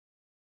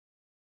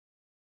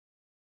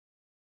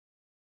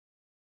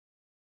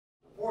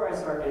I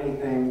start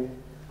anything,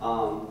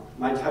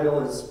 my title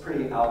is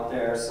pretty out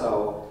there,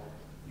 so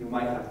you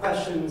might have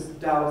questions,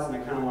 doubts, and I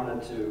kind of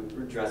wanted to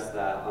address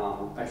that.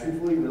 I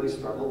truthfully really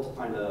struggled to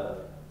find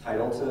a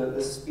title to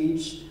this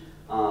speech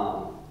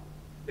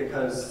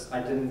because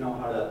I didn't know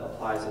how to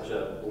apply such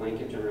a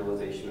blanket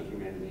generalization of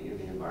humanity in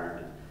the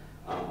environment.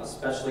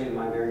 Especially in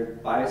my very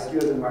biased view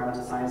as an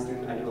environmental science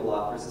student, I do a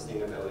lot for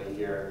sustainability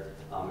here.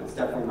 It's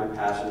definitely my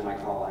passion, my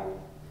calling.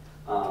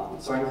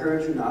 So I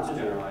encourage you not to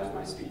generalize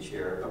my speech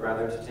here, but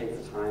rather to take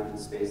the time and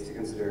space to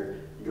consider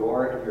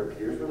your and your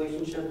peers'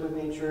 relationship with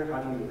nature.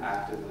 How do you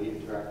actively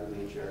interact with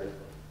nature?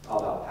 How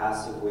about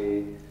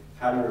passively?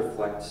 How do you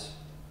reflect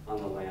on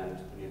the land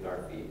beneath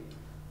our feet?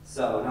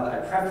 So now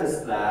that I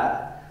prefaced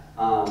that,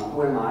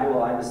 who am I?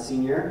 Well, I'm a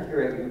senior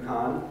here at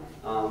UConn,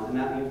 and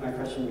that means my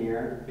freshman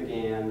year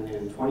began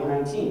in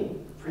 2019.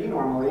 Pretty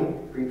normally,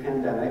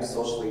 pre-pandemic,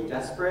 socially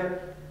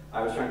desperate.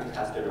 I was trying to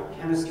pass general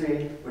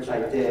chemistry, which I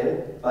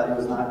did, but it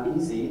was not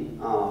easy.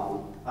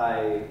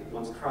 I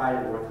once cried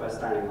in Northwest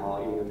Dining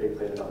Hall eating a big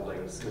plate of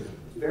dumplings. It was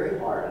very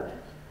hard.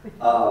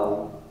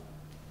 And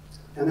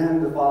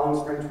then the following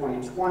spring,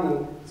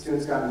 2020,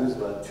 students got news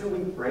of a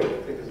 2-week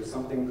break because of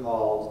something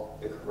called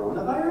the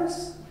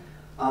coronavirus.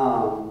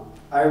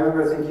 I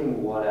remember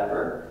thinking,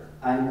 whatever.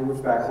 I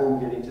moved back home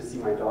getting to see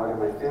my dog and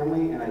my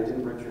family, and I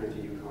didn't return to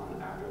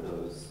UConn after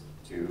those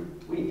 2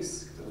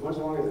 weeks. It was much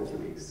longer than 2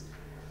 weeks.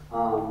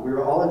 We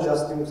were all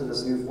adjusting to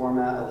this new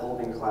format of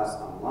holding class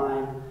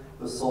online,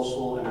 the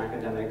social and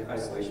academic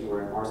isolation were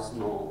an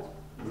arsenal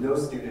no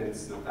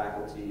students, no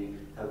faculty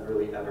have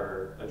really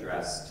ever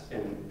addressed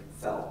and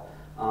felt.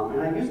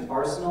 And I used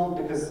arsenal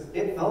because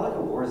it felt like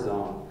a war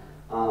zone.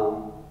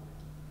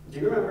 Do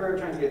you remember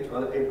trying to get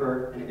toilet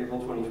paper in April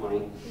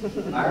 2020?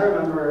 I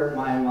remember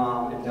my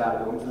mom and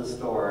dad going to the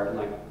store and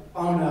like,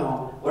 oh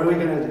no, what are we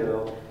gonna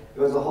do? It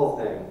was a whole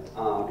thing.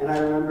 And I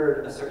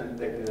remembered a certain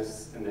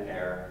thickness in the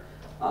air.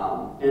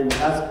 And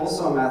as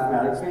also a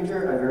mathematics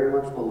major, I very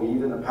much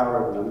believe in the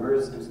power of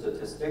numbers and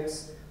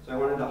statistics, so I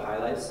wanted to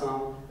highlight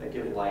some that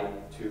give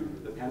light to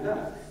the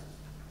pandemic.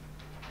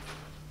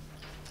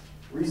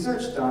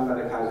 Research done by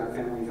the Kaiser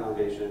Family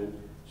Foundation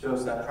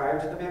shows that prior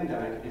to the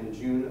pandemic in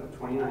June of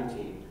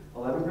 2019,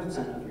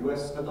 11% of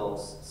US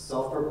adults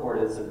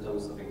self-reported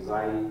symptoms of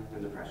anxiety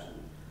and depression.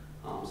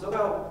 So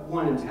about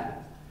 1 in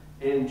 10.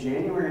 In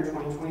January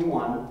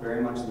 2021,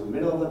 very much in the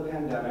middle of the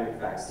pandemic,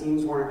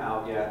 vaccines weren't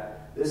out yet,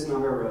 this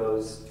number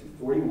rose to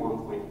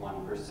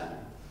 41.1%.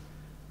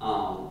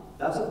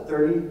 That's a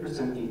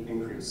 30%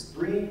 increase,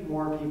 3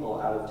 more people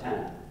out of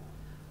 10.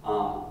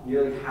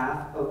 Nearly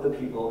half of the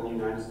people in the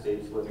United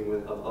States living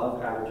with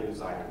above average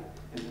anxiety.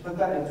 And to put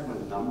that into a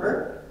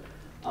number,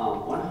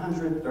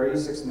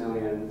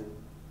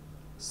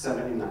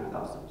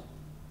 136,079,000.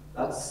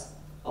 That's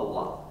a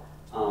lot.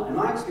 And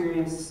my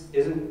experience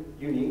isn't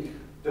unique.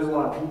 There's a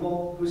lot of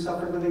people who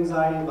suffered with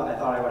anxiety, but I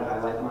thought I would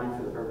highlight mine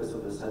for the purpose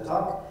of this TED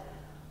Talk.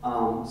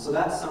 So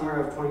that summer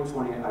of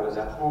 2020, I was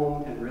at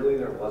home, and really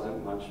there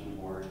wasn't much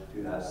more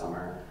to that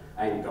summer.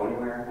 I didn't go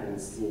anywhere, I didn't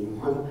see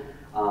anyone.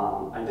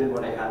 I did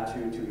what I had to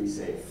be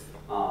safe.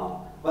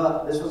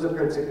 But this was a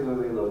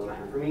particularly low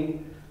time for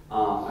me.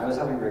 I was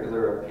having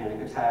regular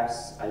panic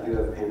attacks. I do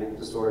have panic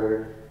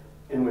disorder,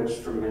 in which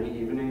for many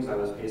evenings I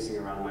was pacing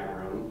around my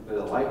room with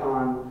a light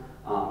on,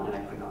 and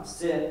I could not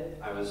sit.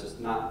 I was just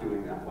not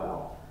doing that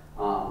well.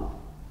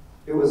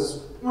 It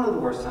was one of the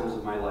worst times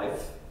of my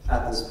life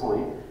at this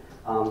point.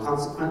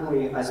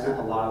 Consequently, I spent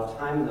a lot of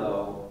time,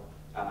 though,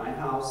 at my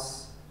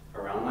house,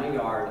 around my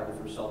yard. I'm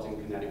from Shelton,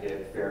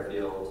 Connecticut,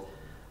 Fairfield.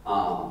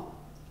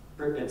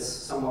 It's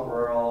somewhat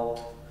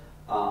rural.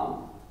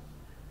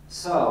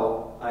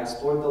 So I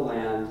explored the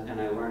land, and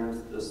I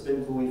learned the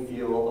spindly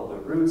feel of the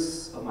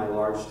roots of my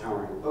large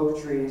towering oak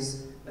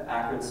trees, the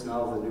acrid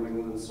smell of the New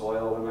England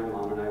soil when my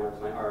mom and I would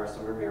plant our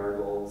summer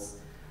marigolds,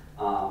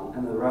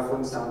 and the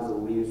ruffling sounds of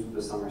the leaves of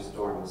the summer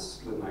storms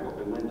with my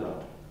open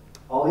window.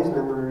 All these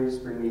memories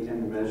bring me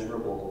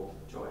immeasurable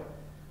joy.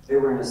 They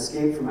were an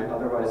escape from my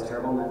otherwise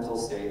terrible mental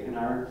state, and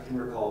I can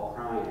recall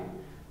crying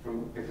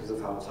because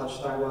of how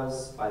touched I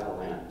was by the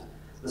land.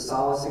 The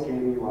solace it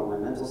gave me while my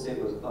mental state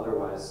was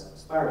otherwise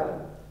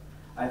spiraling.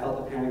 I felt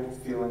the panicked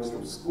feelings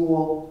from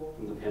school,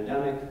 from the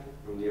pandemic,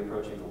 from the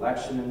approaching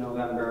election in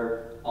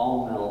November,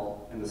 all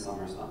melt in the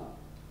summer sun.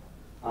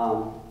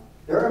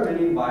 There are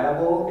many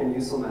viable and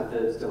useful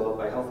methods developed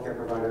by healthcare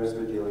providers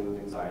who are dealing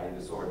with anxiety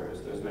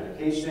disorders. There's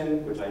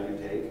medication, which I do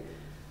take,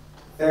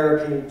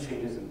 therapy,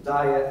 changes in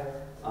diet,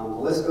 the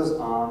list goes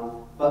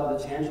on, but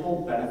the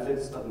tangible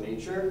benefits of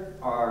nature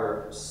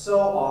are so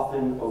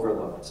often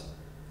overlooked.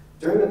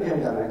 During the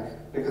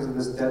pandemic, because of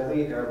this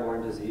deadly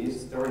airborne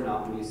disease, there were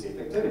not many safe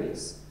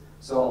activities.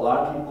 So a lot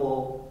of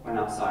people went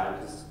outside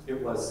because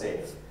it was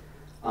safe.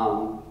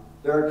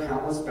 There are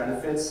countless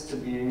benefits to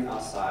being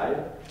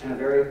outside, and a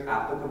very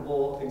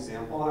applicable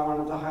example I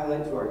wanted to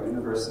highlight to our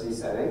university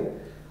setting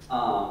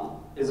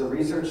is a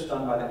research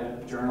done by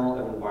the Journal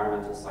of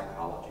Environmental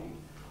Psychology.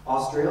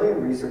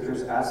 Australian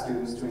researchers asked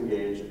students to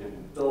engage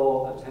in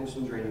dull,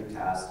 attention-draining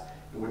tasks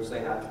in which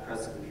they had to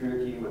press a computer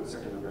key when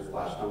certain numbers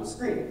flashed on the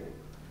screen.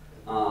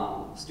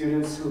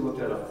 Students who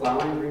looked at a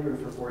flowering green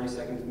roof for 40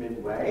 seconds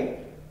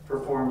midway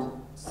performed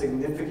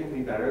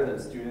significantly better than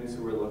students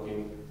who were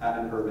looking at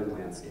an urban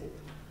landscape.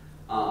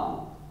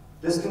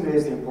 This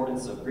conveys the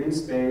importance of green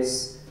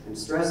space and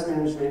stress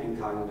management and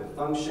cognitive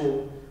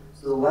function.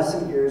 So the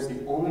lesson here is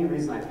the only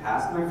reason I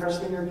passed my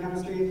freshman year of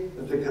chemistry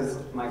is because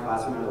my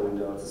classroom had a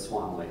window to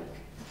Swan Lake.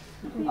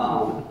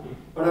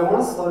 But I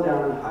want to slow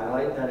down and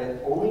highlight that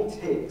it only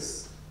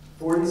takes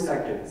 40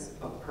 seconds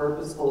of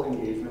purposeful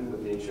engagement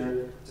with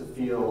nature to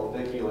feel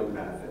the healing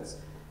benefits.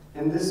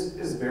 And this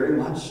is very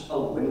much a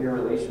linear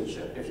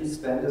relationship. If you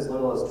spend as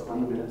little as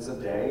 20 minutes a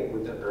day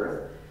with the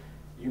earth,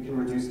 you can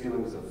reduce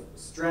feelings of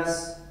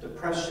stress,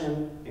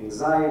 depression,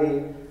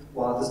 anxiety,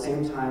 while at the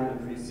same time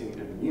increasing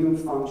immune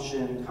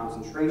function,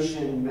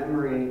 concentration,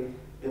 memory.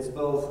 It's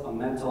both a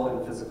mental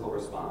and physical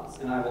response.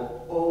 And I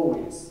will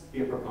always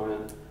be a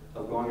proponent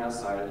of going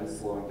outside and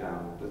slowing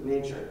down with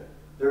nature.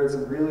 There is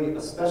really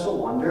a special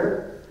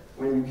wonder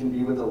when you can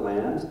be with the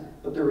land,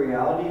 but the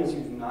reality is you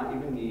do not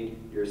even need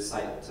your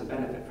sight to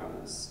benefit from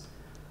this.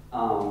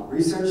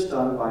 Research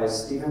done by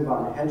Stephen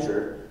von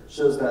Hedger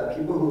shows that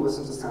people who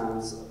listen to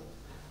sounds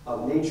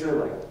of nature,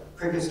 like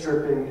crickets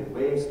chirping and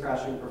waves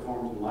crashing,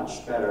 performed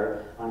much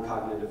better on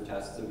cognitive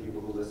tests than people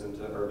who listen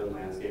to urban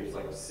landscapes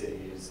like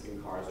cities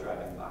and cars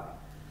driving by.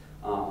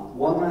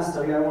 One last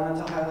study I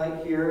wanted to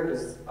highlight here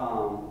is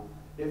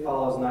it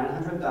follows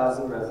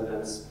 900,000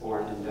 residents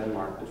born in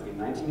Denmark between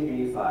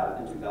 1985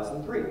 and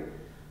 2003.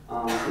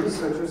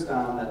 Researchers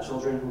found that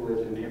children who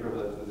lived in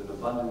neighborhoods with an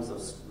abundance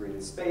of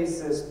green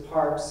spaces,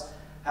 parks,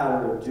 had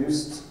a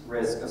reduced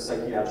risk of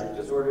psychiatric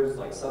disorders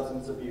like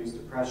substance abuse,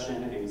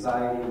 depression,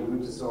 anxiety,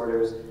 mood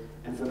disorders.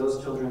 And for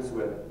those children who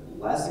had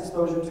less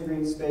exposure to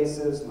green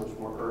spaces, much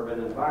more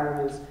urban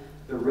environments,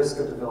 the risk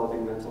of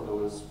developing mental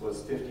illness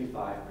was 55%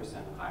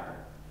 higher.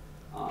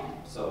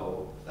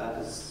 So that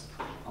is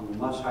a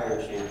much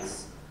higher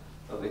chance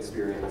of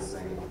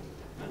experiencing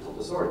mental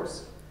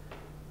disorders.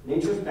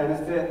 Nature's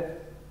benefits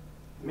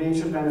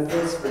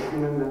for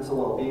human mental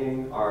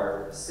well-being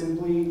are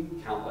simply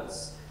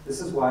countless. This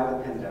is why the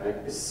pandemic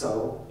is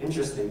so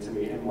interesting to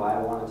me and why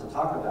I wanted to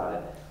talk about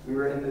it. We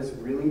were in this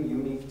really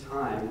unique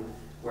time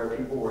where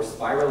people were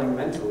spiraling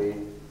mentally,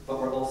 but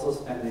were also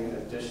spending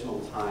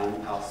additional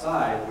time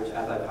outside, which,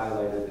 as I've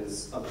highlighted,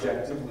 is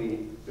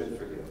objectively good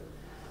for you.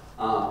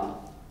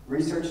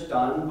 Research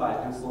done by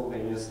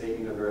Pennsylvania State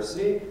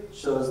University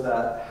shows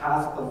that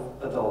half of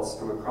adults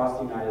from across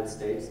the United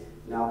States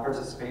now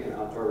participate in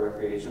outdoor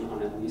recreation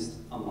on at least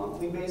a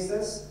monthly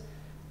basis,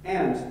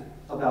 and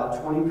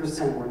about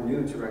 20% were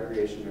new to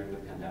recreation during the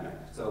pandemic.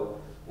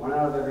 So 1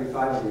 out of every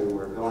 5 of you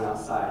were going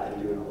outside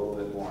and doing a little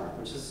bit more,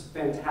 which is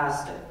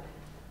fantastic.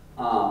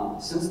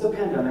 Since the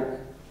pandemic,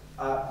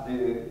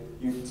 the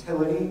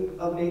utility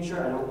of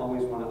nature, I don't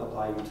always want to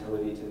apply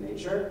utility to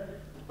nature,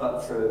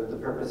 but for the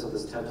purpose of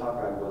this TED Talk,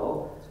 I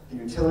will. The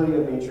utility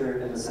of nature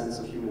in the sense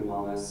of human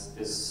wellness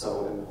is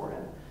so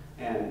important.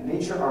 And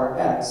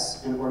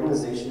NatureRx, an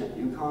organization at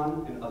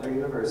UConn and other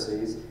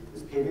universities,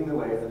 is paving the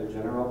way for the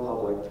general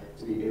public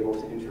to be able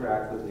to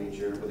interact with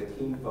nature with a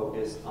keen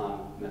focus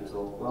on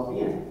mental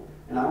well-being.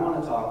 And I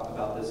want to talk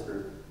about this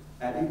group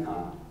at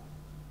UConn.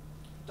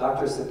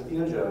 Dr.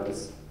 Cynthia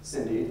Jones,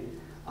 Cindy,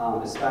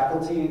 is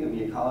faculty in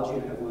the Ecology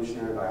and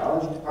Evolutionary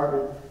Biology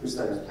Department who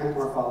studies plant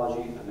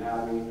morphology,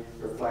 anatomy,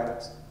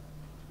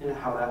 and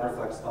how that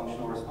reflects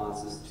functional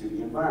responses to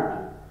the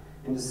environment.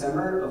 In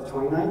December of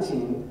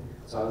 2019,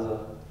 so I was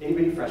a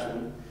itty-bitty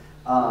freshman,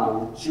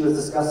 she was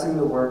discussing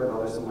the work of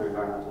other similar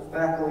environmental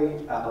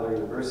faculty at other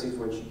universities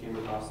when she came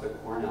across the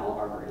Cornell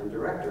Arboretum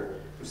director,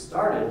 who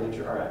started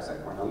NatureRx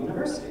at Cornell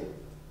University.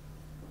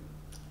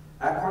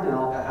 At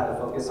Cornell, it had a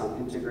focus on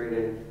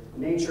integrating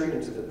nature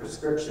into the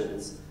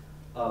prescriptions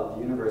of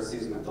the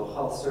university's mental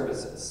health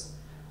services.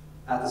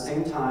 At the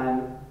same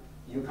time,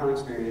 UConn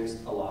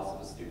experienced a loss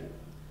of a student.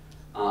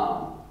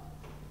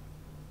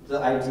 The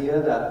idea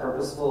that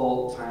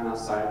purposeful time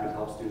outside could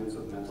help students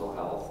with mental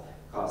health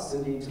caused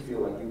Cindy to feel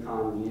like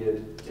UConn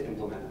needed to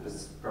implement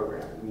this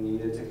program. We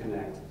needed to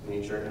connect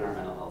nature and our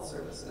mental health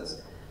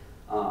services.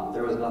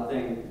 There was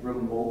nothing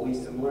remotely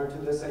similar to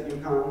this at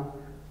UConn,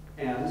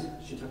 and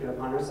she took it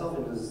upon herself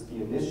and was the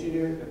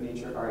initiator of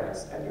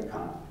NatureRx at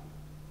UConn.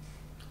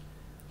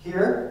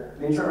 Here,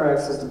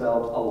 NatureRx has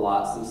developed a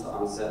lot since the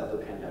onset of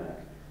the pandemic.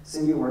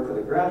 Cindy worked with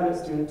a graduate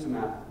student to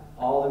map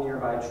all the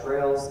nearby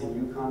trails in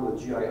UConn with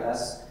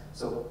GIS,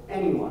 so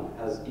anyone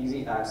has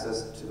easy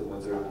access to the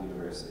woods around the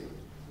university.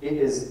 It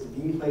is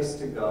the place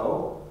to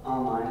go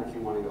online if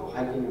you want to go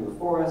hiking in the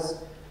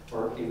forest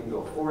or even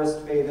go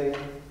forest bathing.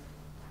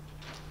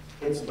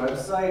 Its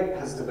website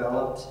has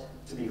developed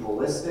to be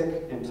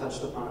holistic and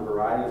touched upon a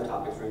variety of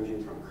topics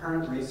ranging from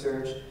current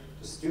research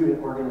to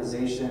student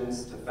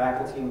organizations to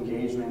faculty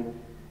engagement.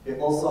 It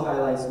also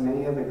highlights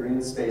many of the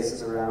green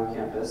spaces around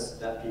campus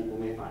that people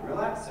may find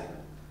relaxing.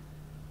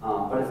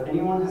 But if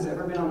anyone has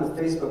ever been on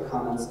the Facebook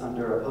comments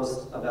under a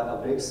post about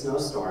a big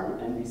snowstorm,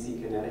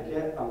 NBC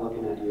Connecticut, I'm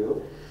looking at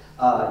you,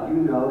 you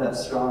know that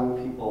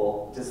strong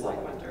people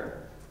dislike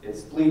winter.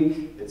 It's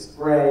bleak, it's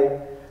gray,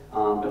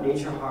 But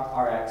Nature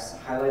RX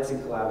highlights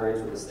and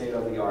collaborates with the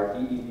state-of-the-art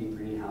EEB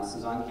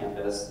greenhouses on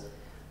campus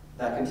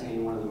that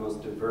contain one of the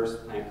most diverse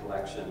plant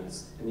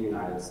collections in the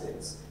United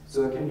States.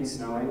 So it can be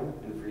snowing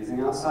and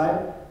freezing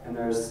outside, and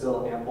there is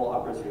still ample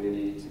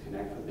opportunity to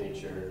connect with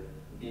nature,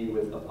 be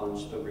with a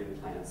bunch of green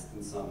plants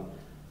and some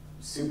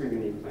super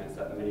unique plants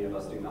that many of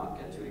us do not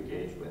get to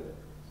engage with.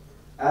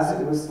 As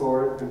it moves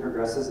forward and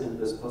progresses into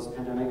this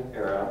post-pandemic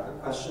era, the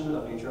question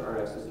of Nature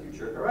RX's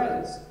future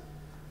arises.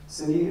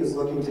 Cindy is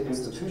looking to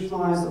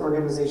institutionalize the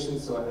organization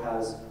so it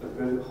has a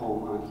good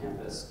home on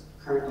campus.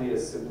 Currently,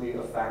 it's simply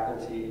a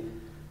faculty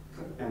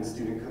and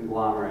student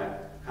conglomerate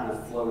kind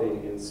of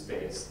floating in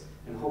space.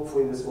 And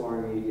hopefully this will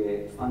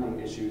remediate funding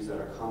issues that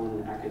are common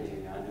in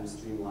academia and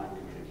streamline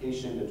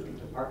communication between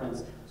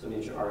departments so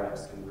Nature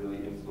RX can really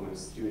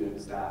influence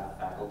students, staff,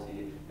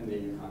 faculty, and the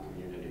UConn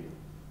community.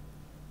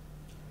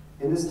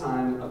 In this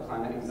time of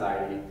climate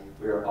anxiety,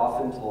 we are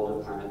often told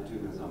of climate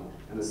doomism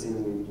and the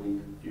seemingly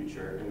bleak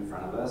future in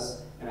front of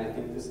us, and I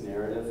think this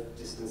narrative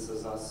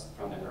distances us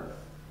from the earth.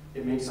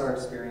 It makes our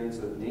experience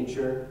with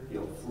nature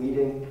feel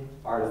fleeting,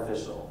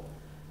 artificial.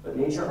 But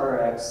Nature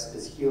RX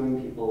is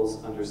healing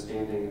people's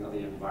understanding of the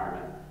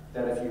environment,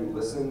 that if you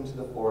listen to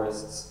the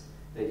forests,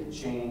 they can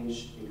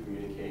change and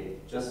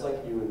communicate, just like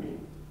you and me.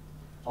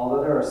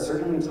 Although there are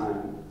certainly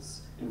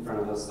times in front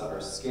of us that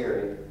are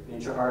scary,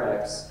 Nature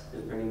RX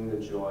is bringing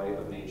the joy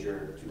of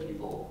nature to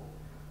people.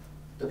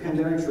 The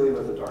pandemic truly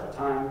was a dark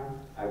time.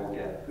 I will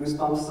get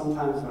goosebumps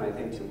sometimes when I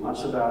think too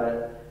much about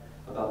it,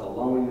 about the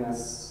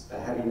loneliness, the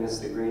heaviness,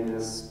 the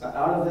grayness, but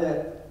out of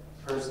it,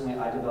 personally,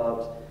 I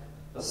developed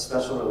a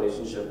special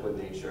relationship with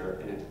nature,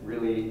 and it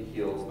really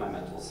healed my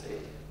mental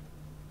state.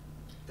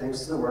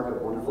 Thanks to the work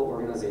of wonderful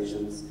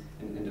organizations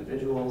and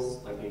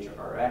individuals like Nature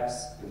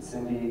RX and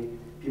Cindy,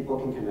 people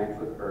can connect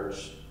with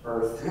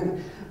Earth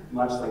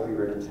much like we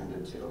were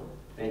intended to.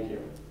 Thank you.